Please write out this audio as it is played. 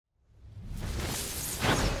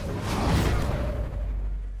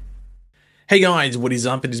Hey guys, what is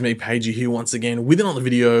up? It is me, Pagey, here once again with another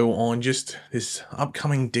video on just this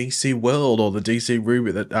upcoming DC world, or the DC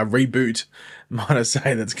reboot, might I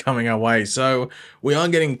say, that's coming our way. So we are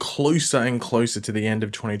getting closer and closer to the end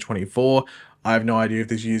of 2024. I have no idea if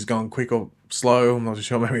this year's gone quick or slow. I'm not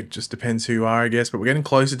sure. Maybe it just depends who you are, I guess. But we're getting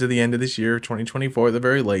closer to the end of this year, 2024 at the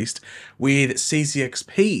very least, with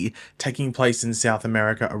CCXP taking place in South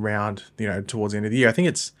America around, towards the end of the year. I think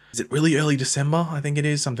is it really early December? I think it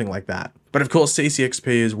is, something like that. But of course, CCXP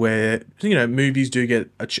is where, movies do get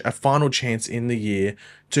a final chance in the year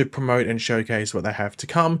to promote and showcase what they have to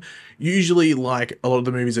come. Usually, like, a lot of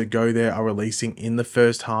the movies that go there are releasing in the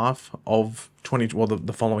first half of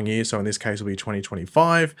the following year. So in this case, it'll be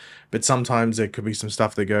 2025. But sometimes there could be some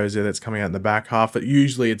stuff that goes there that's coming out in the back half. But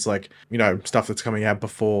usually it's like, stuff that's coming out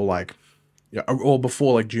before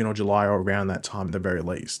before June or July, or around that time at the very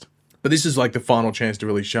least. But this is like the final chance to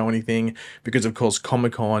really show anything, because of course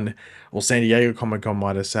Comic-Con, or San Diego Comic-Con,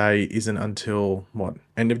 might I say, isn't until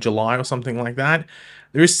end of July or something like that.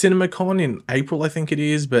 There is CinemaCon in April, I think it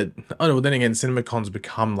is, but then again, CinemaCon's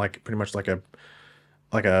become pretty much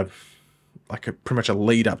a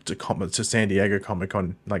lead up to San Diego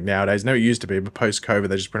Comic-Con nowadays. No, it used to be, but post COVID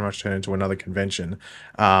they just pretty much turned into another convention,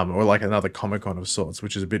 or like another Comic-Con of sorts,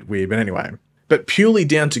 which is a bit weird. But anyway. But purely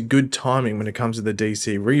down to good timing when it comes to the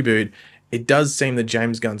DC reboot, it does seem that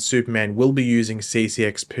James Gunn's Superman will be using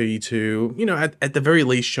CCXP to, at the very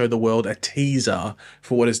least, show the world a teaser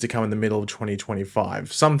for what is to come in the middle of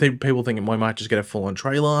 2025. Some people think we might just get a full-on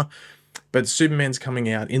trailer, but Superman's coming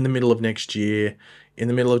out in the middle of next year, in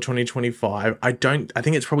the middle of 2025. I think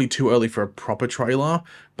it's probably too early for a proper trailer,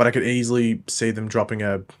 but I could easily see them dropping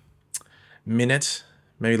a minute,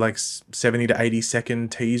 maybe 70 to 80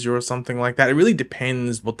 second teaser or something like that. It really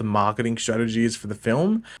depends what the marketing strategy is for the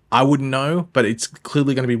film. I wouldn't know, but it's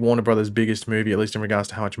clearly going to be Warner Brothers' biggest movie, at least in regards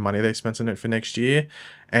to how much money they spent on it for next year,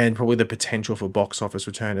 and probably the potential for box office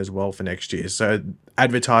return as well for next year. So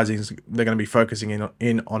advertising, they're going to be focusing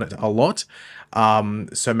in on it a lot.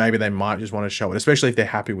 So maybe they might just want to show it, especially if they're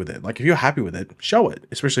happy with it. If you're happy with it, show it,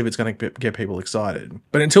 especially if it's going to get people excited.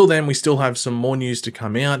 But until then, we still have some more news to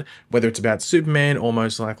come out, whether it's about Superman or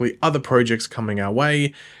most likely other projects coming our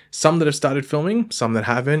way. Some that have started filming, some that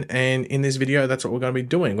haven't, and in this video, that's what we're going to be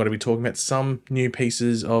doing. We're going to be talking about some new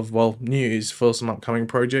pieces of, news for some upcoming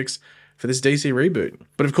projects for this DC reboot.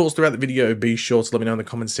 But of course, throughout the video, be sure to let me know in the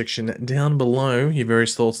comment section down below your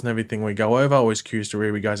various thoughts and everything we go over. Always curious to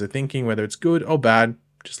read what you guys are thinking, whether it's good or bad.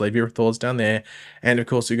 Just leave your thoughts down there. And of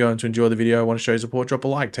course, if you're going to enjoy the video, I want to show your support, drop a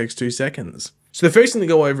like. Takes 2 seconds. So the first thing to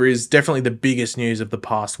go over is definitely the biggest news of the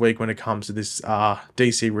past week when it comes to this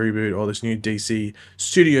DC reboot, or this new DC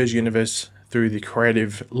Studios universe through the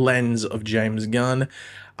creative lens of James Gunn.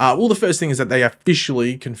 Well, the first thing is that they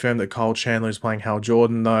officially confirmed that Kyle Chandler is playing Hal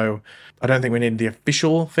Jordan, though I don't think we need the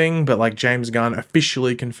official thing, but James Gunn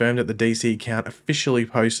officially confirmed it. The DC account officially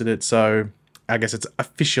posted it, so I guess it's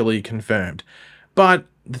officially confirmed. But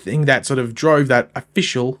the thing that sort of drove that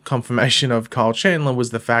official confirmation of Kyle Chandler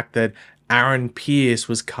was the fact that Aaron Pierce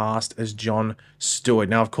was cast as John Stewart.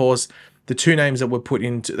 Now, of course, the two names that were put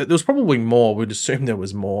into, there was probably more, we'd assume there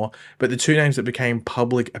was more, but the two names that became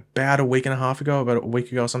public about a week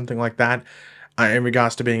ago, something like that, in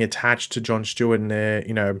regards to being attached to John Stewart and their,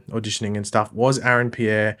 auditioning and stuff, was Aaron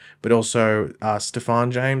Pierre, but also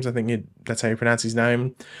Stephan James, I think that's how you pronounce his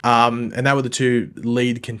name. And that were the two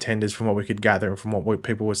lead contenders from what we could gather and from what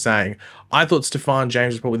people were saying. I thought Stephan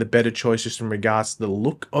James was probably the better choice just in regards to the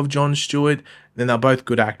look of John Stewart. Then they're both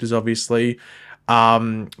good actors, obviously.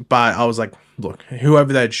 But I was like, look,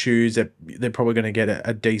 whoever they choose, they're probably going to get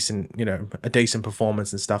a decent, a decent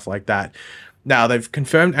performance and stuff like that. Now, they've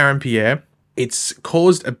confirmed Aaron Pierre. It's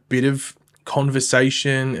caused a bit of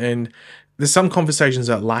conversation, and there's some conversations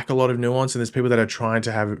that lack a lot of nuance, and there's people that are trying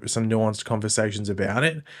to have some nuanced conversations about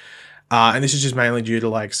it. And this is just mainly due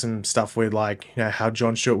to some stuff with how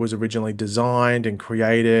John Stewart was originally designed and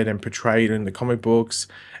created and portrayed in the comic books,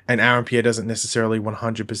 and Aaron Pierre doesn't necessarily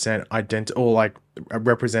 100%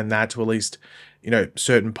 represent that to at least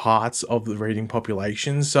certain parts of the reading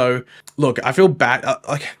population. So look, I feel bad.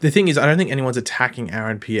 The thing is, I don't think anyone's attacking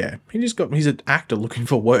Aaron Pierre. He's an actor looking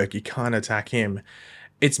for work. You can't attack him.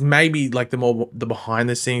 It's maybe the behind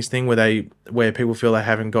the scenes thing where people feel they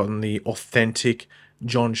haven't gotten the authentic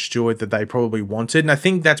John Stewart that they probably wanted. And I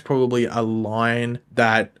think that's probably a line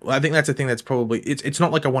that, I think that's a thing that's probably, it's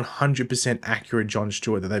not like a 100% accurate John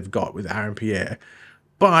Stewart that they've got with Aaron Pierre.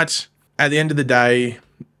 But at the end of the day,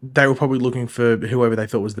 they were probably looking for whoever they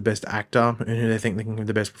thought was the best actor and who they think they can give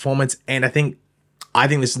the best performance. And I think I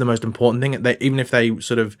think this is the most important thing. They, even if they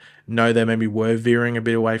sort of know they maybe were veering a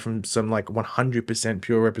bit away from some like 100%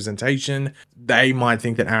 pure representation, they might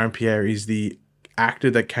think that Aaron Pierre is the actor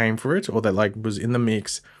that came for it, or that like was in the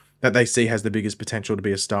mix, that they see has the biggest potential to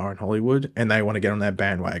be a star in Hollywood, and they want to get on that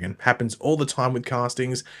bandwagon. Happens all the time with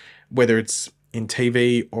castings, whether it's in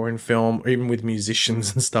TV or in film, or even with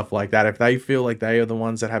musicians and stuff like that. If they feel like they are the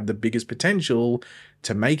ones that have the biggest potential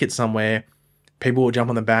to make it somewhere, people will jump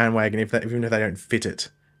on the bandwagon even if they don't fit it.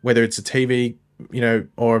 Whether it's a TV,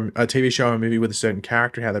 or a TV show or a movie with a certain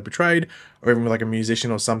character, how they're portrayed, or even with like a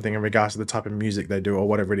musician or something in regards to the type of music they do or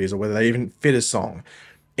whatever it is, or whether they even fit a song.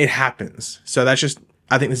 It happens. So that's just,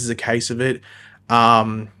 I think this is a case of it.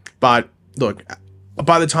 But look,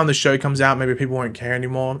 by the time the show comes out, maybe people won't care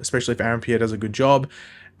anymore, especially if Aaron Pierre does a good job.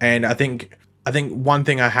 And I think one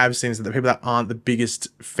thing I have seen is that the people that aren't the biggest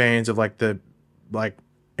fans of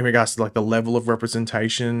in regards to like the level of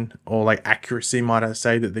representation or like accuracy, might I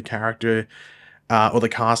say, that the character or the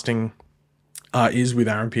casting is with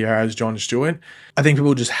Aaron Pierre as Jon Stewart. I think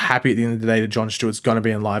people are just happy at the end of the day that Jon Stewart's going to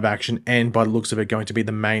be in live action, and by the looks of it, going to be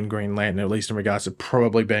the main Green Lantern, at least in regards to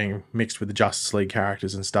probably being mixed with the Justice League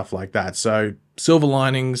characters and stuff like that. So silver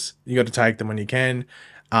linings, you got to take them when you can.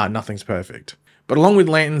 Nothing's perfect. But along with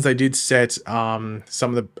Lanterns, they did set some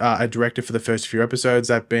of the a director for the first few episodes,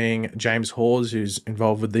 that being James Hawes, who's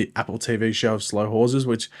involved with the Apple TV show of Slow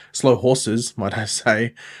Horses, might I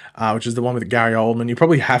say, which is the one with Gary Oldman. You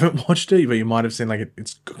probably haven't watched it, but you might have seen like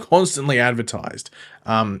it's constantly advertised,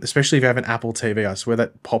 especially if you have an Apple TV. I swear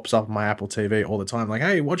that pops up on my Apple TV all the time, like,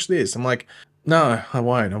 hey, watch this. I'm like, no, I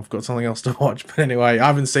won't. I've got something else to watch. But anyway, I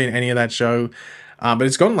haven't seen any of that show, but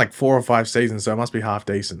it's gotten like 4 or 5 seasons, so it must be half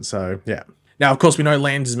decent. So yeah. Now, of course, we know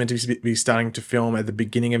Lanterns is meant to be starting to film at the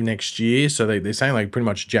beginning of next year, so they're saying like pretty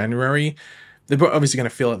much January. They're obviously going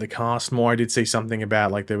to fill out the cast more. I did see something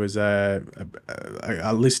about like there was a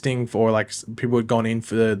listing for like people who had gone in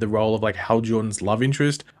for the role of like Hal Jordan's love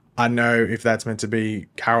interest. I don't know if that's meant to be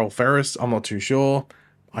Carol Ferris. I'm not too sure.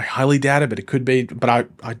 I highly doubt it, but it could be. But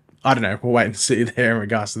I don't know. We'll wait and see there in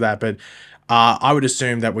regards to that. But I would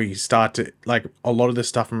assume that we start to, like, a lot of the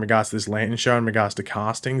stuff in regards to this Lantern show, in regards to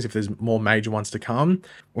castings, if there's more major ones to come,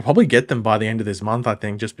 we'll probably get them by the end of this month, I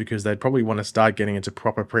think, just because they'd probably want to start getting into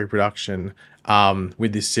proper pre-production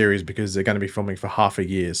with this series, because they're going to be filming for half a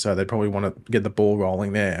year, so they'd probably want to get the ball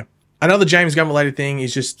rolling there. Another James Gunn related thing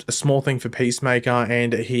is just a small thing for Peacemaker,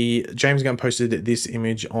 and James Gunn posted this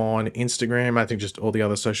image on Instagram, I think just all the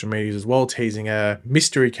other social medias as well, teasing a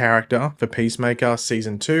mystery character for Peacemaker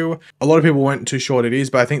Season 2. A lot of people weren't too sure what it is,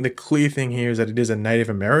 but I think the clear thing here is that it is a Native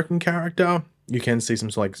American character. You can see some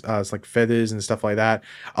like feathers and stuff like that.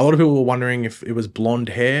 A lot of people were wondering if it was blonde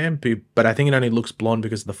hair, but I think it only looks blonde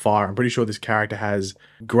because of the fire. I'm pretty sure this character has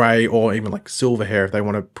grey or even like silver hair if they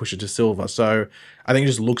want to push it to silver. So I think it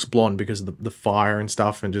just looks blonde because of the fire and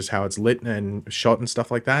stuff, and just how it's lit and shot and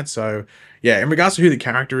stuff like that. So yeah, in regards to who the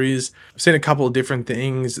character is, I've seen a couple of different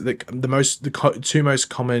things. The two most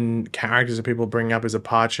common characters that people bring up is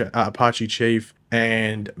Apache Chief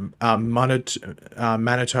and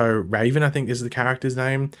Manitou Raven, I think is the character's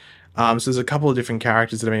name. So there's a couple of different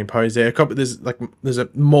characters that are being posed there. There's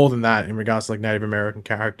more than that in regards to like Native American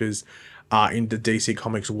characters in the DC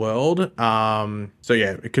Comics world. So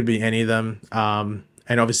yeah, it could be any of them.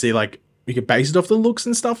 And obviously, like, you could base it off the looks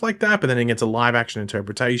and stuff like that, but then it gets a live action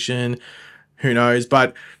interpretation. Who knows?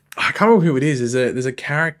 But I can't remember who it is. There's a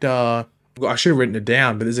character. Well, I should have written it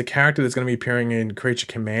down, but there's a character that's going to be appearing in Creature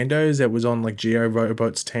Commandos that was on like Geo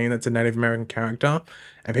Robot's team. That's a Native American character,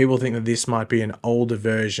 and people think that this might be an older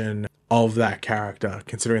version of that character,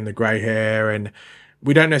 considering the grey hair. And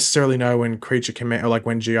we don't necessarily know when Creature Command, or like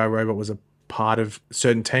when Geo Robot was a part of a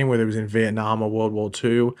certain team, whether it was in Vietnam or World War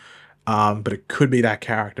II. But it could be that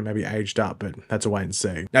character, maybe aged up, but that's a wait and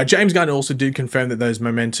see. Now, James Gunn also did confirm that there's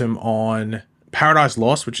momentum on Paradise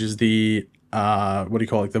Lost, which is the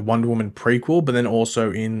the Wonder Woman prequel, but then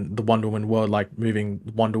also in the Wonder Woman world, like moving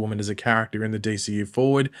Wonder Woman as a character in the DCU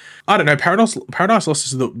forward. I don't know, Paradise Lost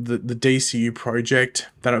is the DCU project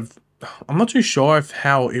that I'm not too sure of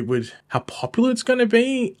how popular it's going to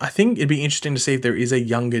be. I think it'd be interesting to see if there is a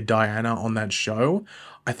younger Diana on that show.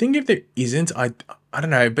 I think if there isn't, I don't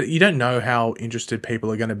know, but you don't know how interested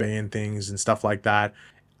people are going to be in things and stuff like that.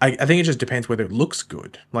 I think it just depends whether it looks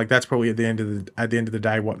good. Like, that's probably at the end of the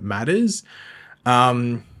day what matters.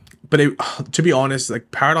 But to be honest, like,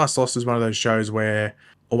 Paradise Lost is one of those shows where,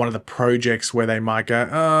 or one of the projects where they might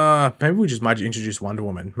go, maybe we just might introduce Wonder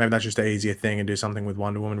Woman. Maybe that's just an easier thing and do something with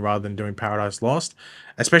Wonder Woman rather than doing Paradise Lost,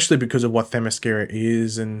 especially because of what Themyscira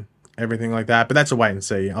is and everything like that. But that's a wait and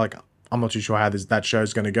see. Like, I'm not too sure how that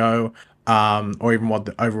show's going to go, or even what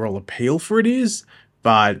the overall appeal for it is.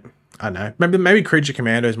 But I don't know. Maybe Creature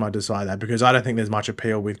Commandos might decide that, because I don't think there's much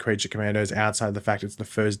appeal with Creature Commandos outside of the fact it's the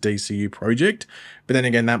first DCU project. But then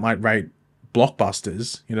again, that might rate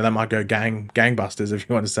blockbusters. You know, that might go gangbusters, if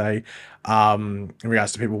you want to say, in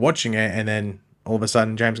regards to people watching it, and then all of a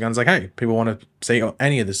sudden James Gunn's like, hey, people want to see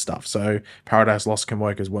any of this stuff, so Paradise Lost can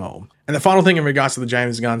work as well. And the final thing in regards to the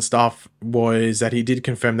James Gunn stuff was that he did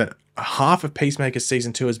confirm that half of Peacemaker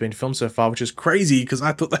season 2 has been filmed so far, which is crazy because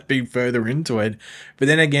I thought they'd be further into it. But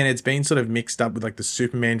then again, it's been sort of mixed up with like the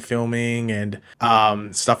Superman filming and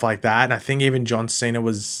stuff like that. And I think even John Cena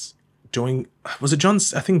was doing, I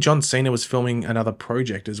think John Cena was filming another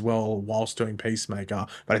project as well whilst doing Peacemaker,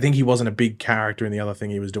 but I think he wasn't a big character in the other thing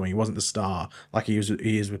he was doing. He wasn't the star like he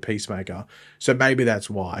is with Peacemaker. So maybe that's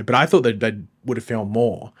why. But I thought that they would have filmed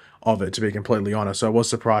more of it, to be completely honest. So I was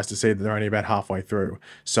surprised to see that they're only about halfway through.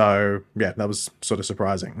 So yeah, that was sort of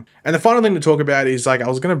surprising. And the final thing to talk about is, like, I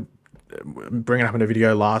was going to bring it up in a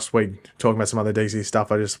video last week talking about some other DC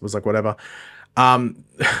stuff. I just was like, whatever.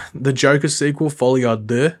 The Joker sequel, Folie à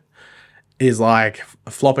Deux, is like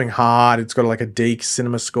flopping hard. It's got like a Deke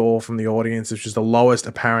cinema score from the audience, which is the lowest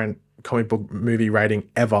apparent comic book movie rating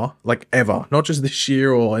ever, like ever, not just this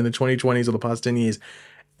year or in the 2020s or the past 10 years,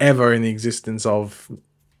 ever in the existence of,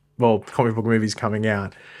 well, comic book movies coming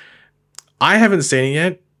out. I haven't seen it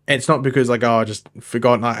yet. It's not because like, oh, I just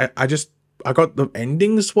forgotten. I got the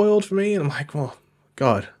ending spoiled for me, and I'm like, well,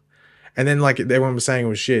 God. And then like everyone was saying it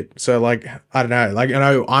was shit. So like, I don't know. Like, I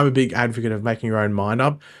know I'm a big advocate of making your own mind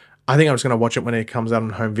up. I think I'm just going to watch it when it comes out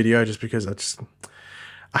on home video, just because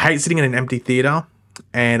I hate sitting in an empty theater,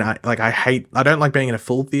 and I don't like being in a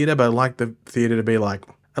full theater, but I like the theater to be like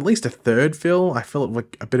at least a third fill. I feel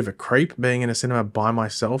like a bit of a creep being in a cinema by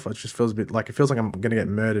myself. It just feels a bit like, it feels like I'm going to get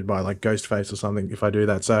murdered by like Ghostface or something if I do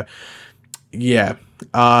that. So yeah,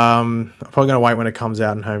 I'm probably going to wait when it comes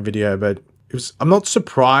out in home video, but I'm not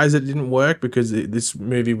surprised it didn't work, because this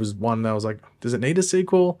movie was one that I was like, does it need a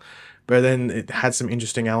sequel? But then it had some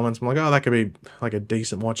interesting elements. I'm like, oh, that could be like a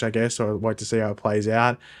decent watch, I guess, or I'll wait to see how it plays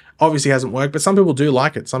out. Obviously hasn't worked, but some people do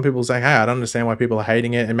like it. Some people say, hey, I don't understand why people are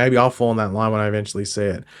hating it, and maybe I'll fall in that line when I eventually see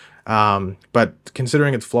it. But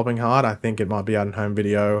considering it's flopping hard, I think it might be out in home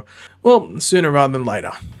video, well, sooner rather than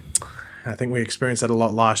later. I think we experienced that a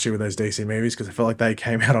lot last year with those DC movies, because I felt like they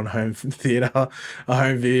came out on home theater, a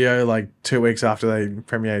home video, like 2 weeks after they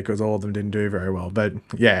premiered, because all of them didn't do very well. But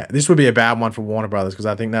yeah, this would be a bad one for Warner Brothers, because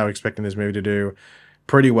I think they were expecting this movie to do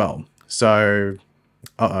pretty well. So,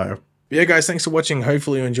 But yeah, guys, thanks for watching.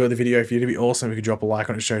 Hopefully you enjoyed the video. If you did, it'd be awesome if you could drop a like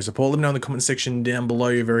on it, show support. Let me know in the comment section down below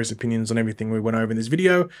your various opinions on everything we went over in this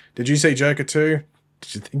video. Did you see Joker 2?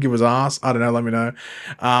 Did you think it was ass? I don't know, let me know.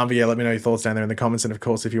 But yeah, let me know your thoughts down there in the comments. And of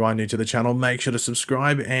course, if you are new to the channel, make sure to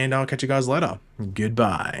subscribe, and I'll catch you guys later.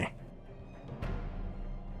 Goodbye.